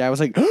 Really? Yeah, I was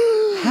like,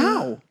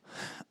 how?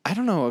 I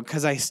don't know,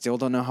 because I still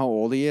don't know how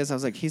old he is. I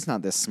was like, he's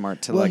not this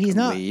smart to he's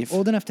not leave.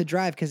 Old enough to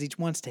drive because he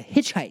wants to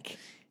hitchhike.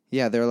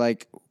 Yeah, they're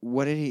like,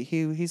 what did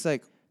he's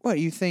like, what,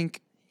 you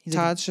think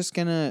Todd's just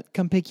going to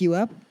come pick you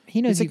up?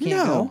 He knows you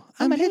can't go.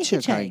 I'm going to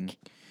hitchhike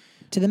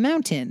to the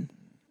mountain.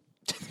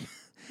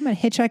 I'm going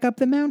to hitchhike up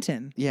the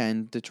mountain. Yeah,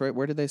 in Detroit,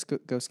 where did they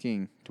go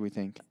skiing, do we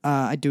think?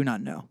 I do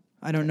not know.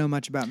 I don't know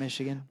much about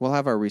Michigan. We'll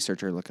have our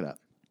researcher look it up.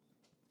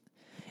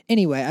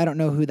 Anyway, I don't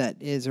know who that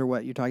is or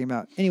what you're talking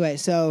about. Anyway,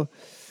 so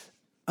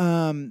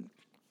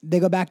they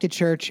go back to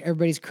church.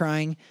 Everybody's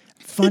crying.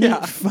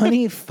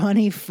 Funny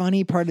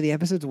part of the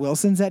episode is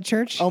Wilson's at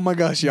church. Oh my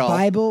gosh, y'all.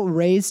 Bible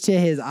raised to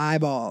his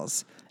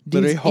eyeballs.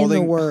 Literally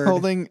Dude's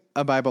holding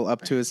a Bible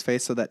up to his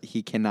face so that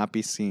he cannot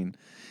be seen.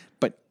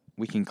 But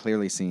we can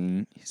clearly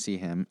see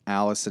him.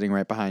 Al is sitting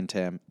right behind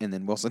him, and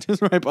then Wilson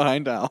is right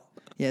behind Al.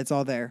 Yeah, it's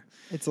all there.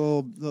 It's a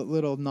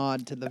little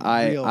nod to the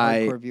real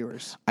hardcore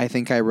viewers. I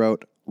think I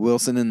wrote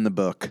Wilson in the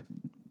book.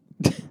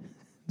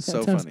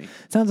 So sounds, funny.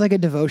 Sounds like a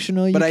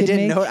devotional you But could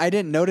make. I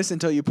didn't notice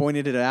until you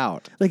pointed it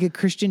out. Like a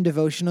Christian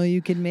devotional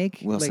you could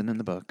make. Wilson like, in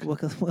the book.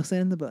 Wilson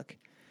in the book.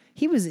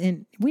 He was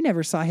in. We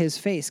never saw his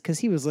face because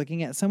he was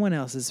looking at someone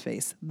else's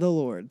face, the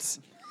Lord's.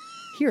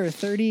 Here are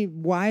 30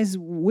 wise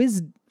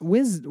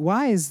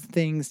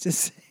things to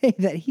say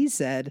that he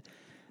said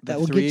that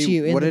will get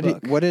you in the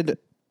book. What did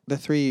the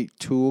three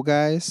tool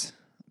guys?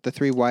 The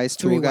three wise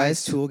tool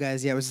guys? Tool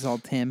guys. Yeah, it was all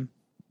Tim.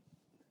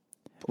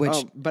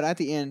 Which, but at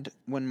the end,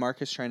 when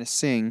Mark is trying to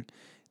sing,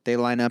 they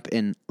line up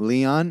in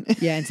Leon.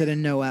 yeah, instead of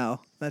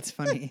Noel. That's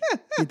funny.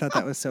 He thought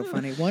that was so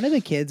funny. One of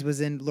the kids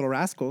was in Little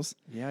Rascals.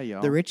 Yeah,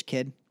 y'all. The rich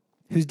kid,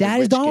 whose dad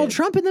is Donald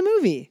Trump in the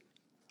movie.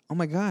 Oh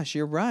my gosh,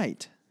 you're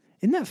right.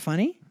 Isn't that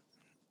funny?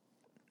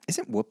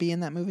 Isn't Whoopi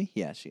in that movie?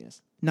 Yeah, she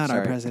is. Not Sorry.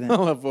 our president. I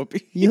love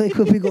Whoopi. You like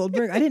Whoopi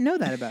Goldberg? I didn't know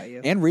that about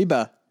you. And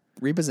Reba.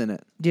 Reba's in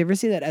it. Do you ever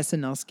see that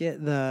SNL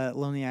skit, the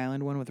Lonely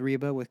Island one with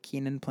Reba, with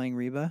Keenan playing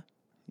Reba?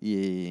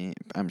 Yeah,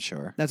 I'm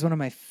sure. That's one of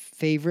my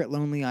favorite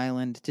Lonely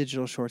Island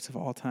digital shorts of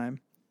all time.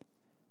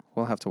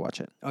 We'll have to watch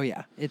it. Oh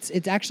yeah, it's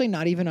actually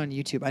not even on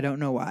YouTube. I don't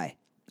know why.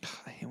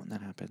 I hate when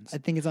that happens. I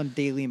think it's on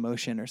Daily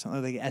Motion or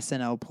something, like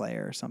SNL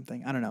Player or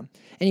something. I don't know.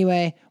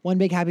 Anyway, one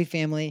big happy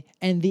family,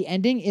 and the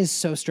ending is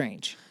so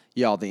strange.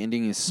 Y'all, the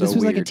ending is so This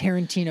was weird. like a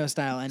Tarantino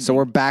style ending. So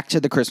we're back to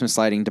the Christmas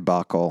lighting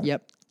debacle.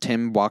 Yep.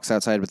 Tim walks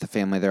outside with the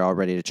family. They're all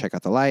ready to check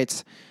out the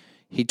lights.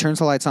 He turns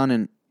the lights on,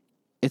 and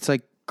it's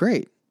like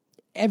great.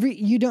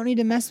 You don't need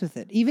to mess with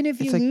it. Even if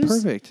you It's like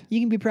lose, perfect. you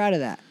can be proud of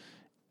that.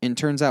 And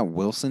turns out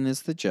Wilson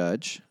is the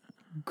judge.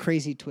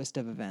 Crazy twist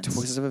of events.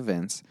 Twist of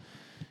events.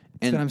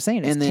 That's what I'm saying.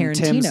 It's and then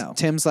Tarantino.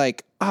 Tim's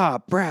like,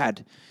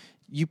 Brad,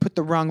 you put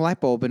the wrong light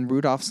bulb in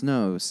Rudolph's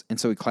nose. And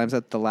so he climbs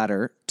up the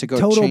ladder to go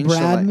Total change the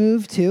Brad light.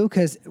 move too,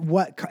 because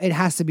it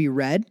has to be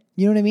red.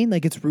 You know what I mean?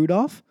 Like it's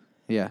Rudolph.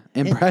 Yeah.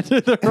 And Brad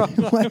did the wrong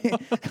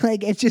light.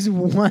 Like it's just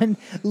one.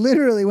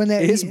 Literally, when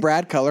they Is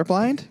Brad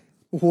colorblind?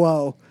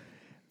 Whoa,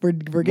 we're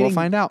getting. We'll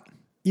find out.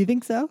 You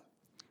think so?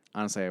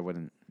 Honestly, I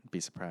wouldn't be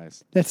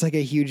surprised. That's like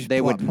a huge.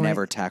 They plot would point.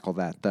 never tackle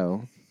that,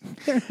 though.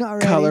 They're not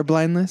ready. Color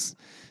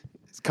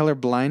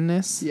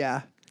blindness.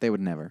 Yeah, They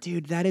would never.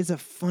 dude, that is a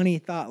funny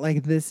thought.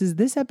 Like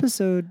this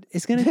episode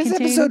is going to This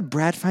contain. episode,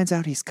 Brad finds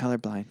out he's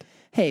colorblind.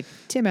 Hey,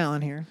 Tim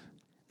Allen here.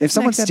 If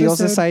someone next steals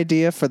this episode-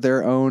 idea for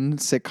their own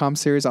sitcom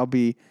series, I'll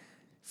be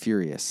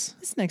furious.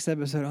 This next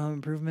episode of Home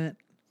Improvement,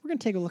 we're going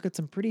to take a look at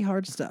some pretty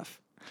hard stuff,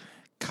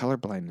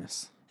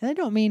 Colorblindness. and I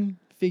don't mean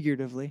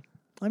figuratively.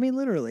 I mean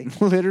literally.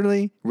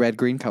 Literally, red,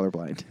 green,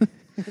 colorblind.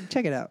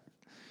 Check it out.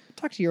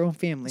 Talk to your own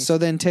family. So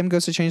then Tim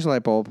goes to change the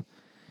light bulb,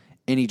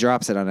 and he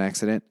drops it on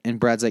accident. And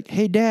Brad's like,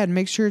 hey, Dad,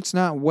 make sure it's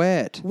not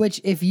wet. Which,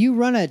 if you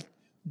run a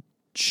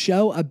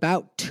show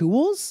about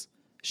tools,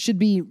 should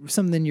be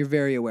something you're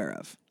very aware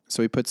of.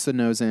 So he puts the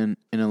nose in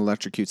and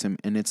electrocutes him,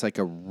 and it's like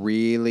a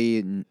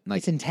really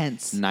It's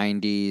intense.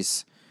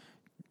 90s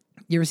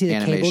You ever see The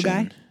animation. Cable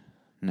Guy?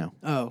 No.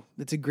 Oh,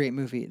 it's a great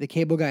movie. The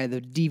Cable Guy,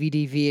 the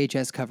DVD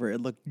VHS cover, it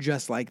looked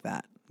just like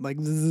that. Like,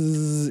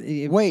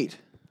 Wait.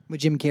 with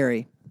Jim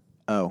Carrey.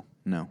 Oh,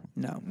 no.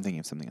 No. I'm thinking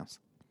of something else.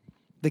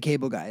 The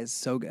Cable Guy is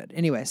so good.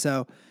 Anyway,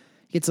 so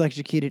he gets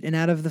electrocuted, and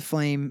out of the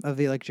flame of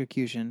the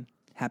electrocution,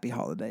 happy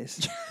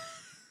holidays.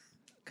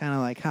 Kind of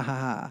like, ha ha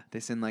ha. They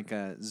send like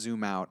a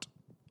zoom out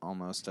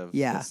almost of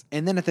Yeah. this.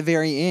 And then at the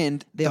very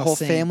end, They the all whole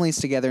sing. family's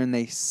together and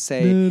they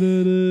say,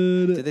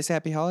 did they say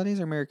Happy Holidays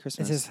or Merry It's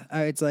Christmas? just,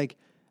 it's like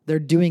they're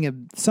doing a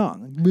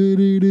song.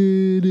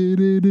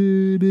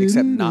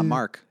 Except not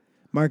Mark.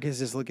 Mark is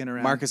just looking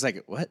around. Mark is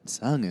like, what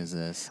song is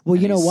this? Well,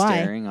 And you know he's why?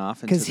 Staring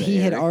off into Because the he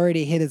had air.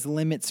 already hit his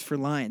limits for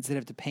lines. They'd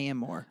have to pay him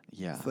more.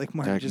 Yeah. It's like,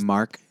 Mark, They're just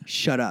Mark,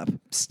 shut up.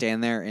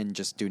 stand there and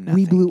just do nothing.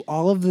 We blew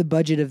all of the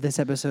budget of this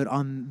episode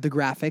on the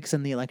graphics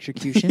and the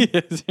electrocution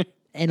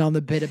and on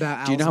the bit about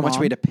Al's Do you know how much mom.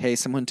 we had to pay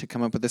someone to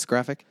come up with this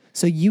graphic?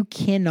 So you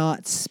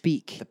cannot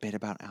speak. The bit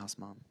about Al's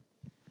mom.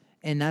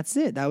 And that's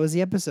it. That was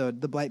the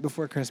episode, The Blight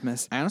Before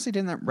Christmas. I honestly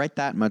didn't write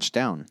that much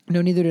down.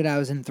 No, neither did I. I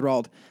was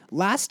enthralled.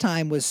 Last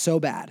time was so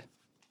bad.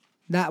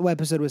 That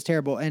episode was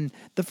terrible. And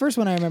the first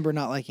one I remember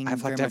not liking I've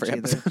very liked much every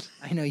either. episode.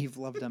 I know you've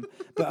loved them.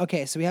 But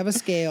okay, so we have a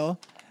scale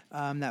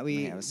that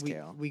We have a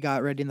scale. we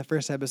got ready in the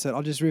first episode.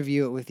 I'll just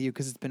review it with you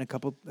because it's been a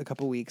couple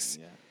weeks.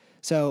 Yeah.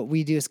 So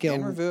we do a scale.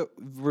 And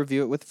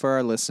review it with for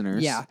our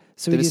listeners. Yeah.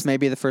 So we this do- may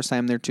be the first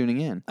time they're tuning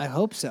in. I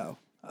hope so.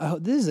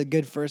 This is a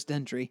good first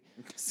entry.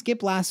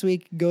 Skip last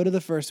week. Go to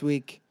the first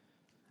week.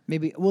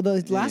 Maybe. Well,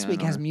 the last Yeah,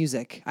 week has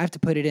music. I have to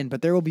put it in,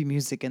 but there will be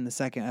music in the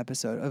second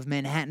episode of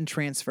Manhattan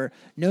Transfer.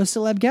 No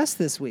celeb guest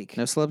this week.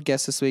 No celeb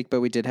guest this week, but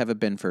we did have a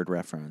Benford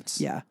reference.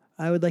 Yeah.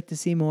 I would like to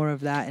see more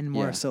of that and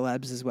more Yeah.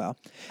 celebs as well.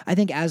 I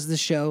think as the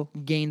show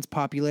gains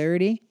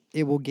popularity,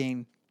 it will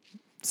gain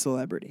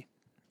celebrity.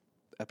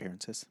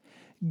 Appearances.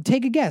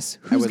 Take a guess.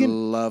 I Who's would gonna?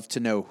 love to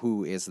know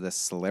who is the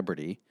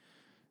celebrity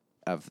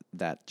of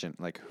that.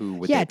 Like who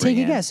would? Yeah, they bring take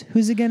a in? guess.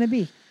 Who's it gonna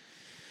be?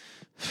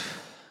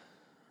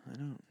 I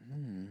don't.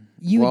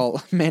 You.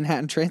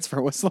 Manhattan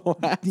Transfer was the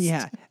last.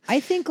 Yeah. I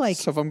think like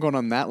So if I'm going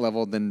on that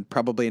level, then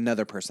probably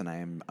another person I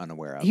am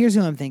unaware of. here's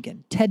who I'm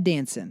thinking. Ted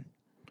Danson.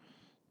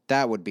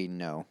 That would be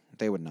no.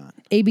 They would not.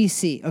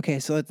 ABC. Okay,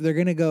 so they're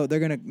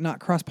gonna not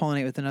cross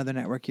pollinate with another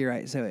network. You're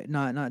right. So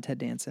not Ted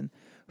Danson.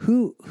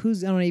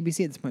 Who's on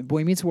ABC at this point?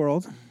 Boy Meets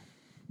World.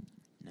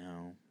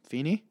 No.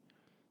 Feeney?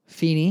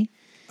 Feeney.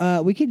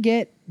 We could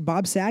get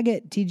Bob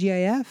Saget,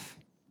 TGIF.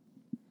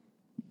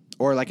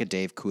 Or like a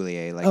Dave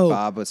Coulier. Like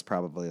Bob was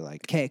probably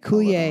like... Okay,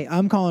 Coulier.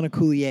 I'm calling a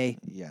Coulier.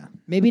 Yeah.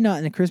 Maybe not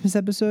in a Christmas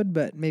episode,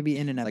 but maybe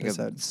in an Like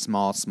episode. a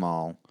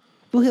small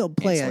Well, he'll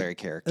play ancillary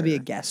character. It'll be a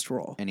guest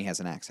role. And he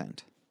has an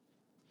accent.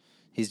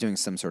 He's doing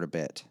some sort of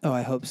bit. Oh,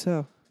 I hope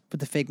so.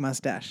 With the fake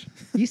mustache.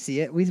 You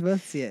see it. We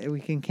both see it.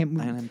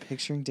 And I'm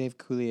picturing Dave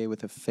Coulier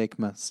with a fake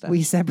mustache.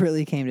 We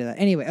separately came to that.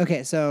 Anyway,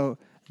 okay, so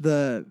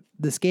the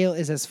scale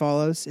is as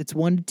follows. It's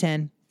 1 to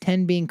 10.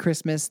 10 being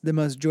Christmas, the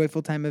most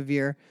joyful time of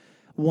year.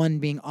 1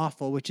 being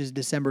awful, which is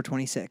December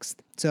 26th.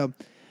 So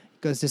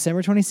it goes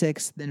December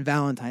 26th, then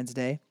Valentine's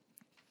Day,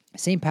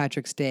 St.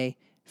 Patrick's Day,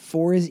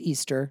 4 is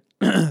Easter,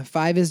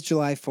 5 is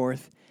July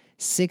 4th,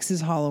 6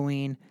 is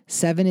Halloween,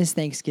 7 is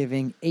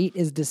Thanksgiving, 8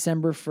 is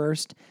December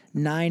 1st,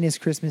 9 is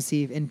Christmas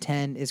Eve, and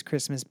 10 is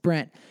Christmas.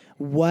 Brent,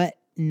 what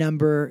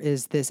number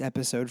is this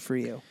episode for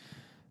you?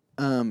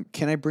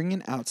 Can I bring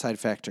in outside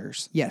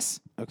factors? Yes.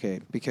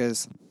 Okay,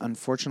 because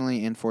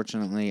unfortunately and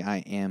fortunately, I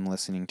am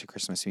listening to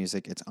Christmas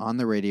music. It's on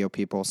the radio,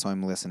 people, so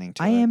I'm listening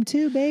to it. I am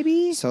too,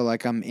 baby. So,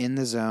 like, I'm in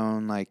the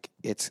zone. Like,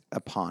 it's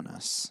upon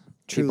us.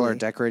 People are Truly.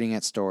 decorating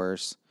at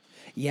stores.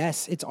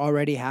 Yes, it's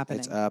already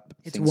happening. It's up.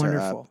 It's Things are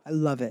wonderful. up. I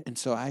love it. And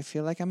so I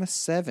feel like I'm a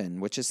 7,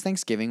 which is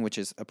Thanksgiving, which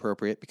is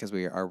appropriate because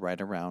we are right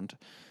around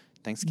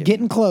Thanksgiving.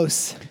 Getting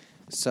close.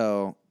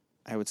 So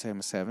I would say I'm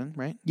a 7,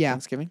 right? Yeah.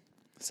 Thanksgiving?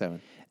 7.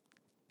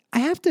 I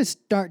have to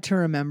start to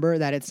remember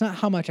that it's not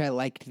how much I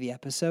liked the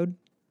episode,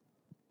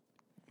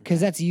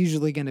 because that's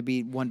usually going to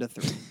be 1 to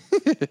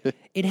 3.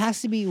 It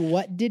has to be,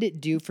 what did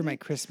it do for my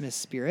Christmas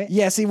spirit?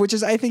 Yeah, see, which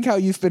is, I think, how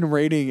you've been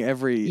rating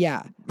every...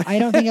 Yeah. I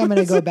don't think I'm going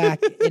to go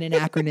back and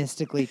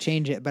anachronistically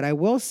change it, but I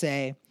will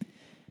say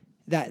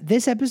that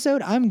this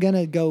episode, I'm going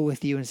to go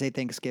with you and say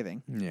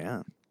Thanksgiving.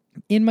 Yeah.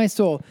 In my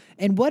soul.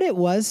 And what it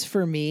was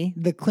for me,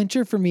 the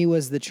clincher for me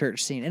was the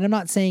church scene. And I'm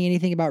not saying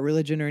anything about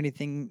religion or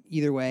anything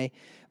either way,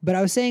 but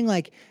I was saying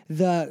like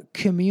the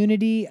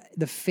community,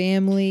 the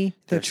family,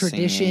 the They're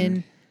tradition.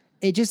 singing.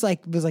 It just like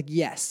was like,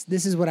 yes,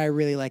 this is what I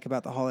really like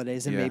about the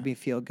holidays and Yeah. made me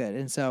feel good.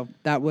 And so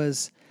that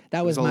was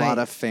There's a my lot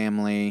of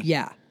family.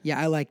 yeah.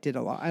 I liked it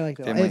a lot. I liked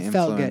it a lot. Family It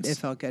felt good. influence.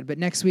 It felt good. But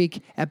next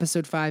week,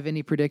 episode 5,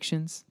 any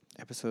predictions?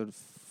 Episode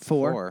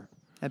 4. 4.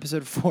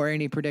 Episode 4,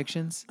 any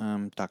predictions?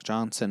 Doc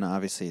Johnson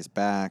obviously is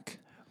back.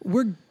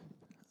 We're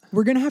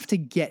gonna have to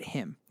get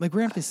him. Like, we're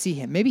gonna have to see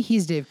him. Maybe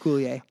he's Dave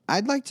Coulier.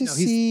 I'd like to No,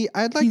 he's- see.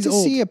 I'd like he's to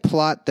old. see a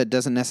plot that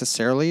doesn't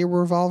necessarily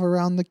revolve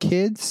around the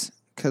kids,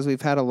 because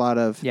we've had a lot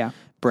of Yeah.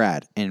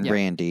 Brad and Yeah.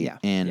 Randy, Yeah.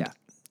 and Yeah.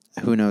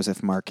 who knows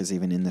if Mark is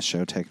even in the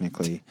show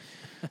technically.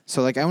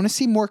 So, like, I want to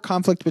see more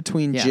conflict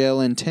between Yeah. Jill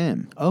and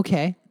Tim.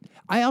 Okay.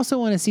 I also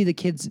want to see the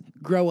kids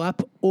grow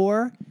up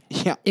or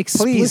Yeah, please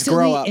explicitly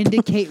grow up.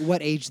 indicate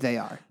what age they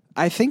are.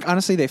 I think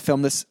honestly they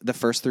filmed the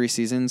first 3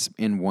 seasons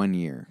in 1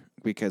 year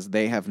because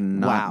they have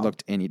not Wow.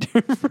 looked any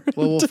different.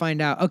 Well, we'll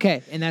find out.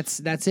 Okay, and that's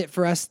it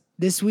for us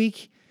this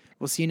week.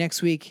 We'll see you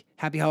next week.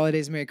 Happy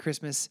holidays, Merry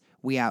Christmas.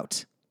 We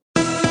out.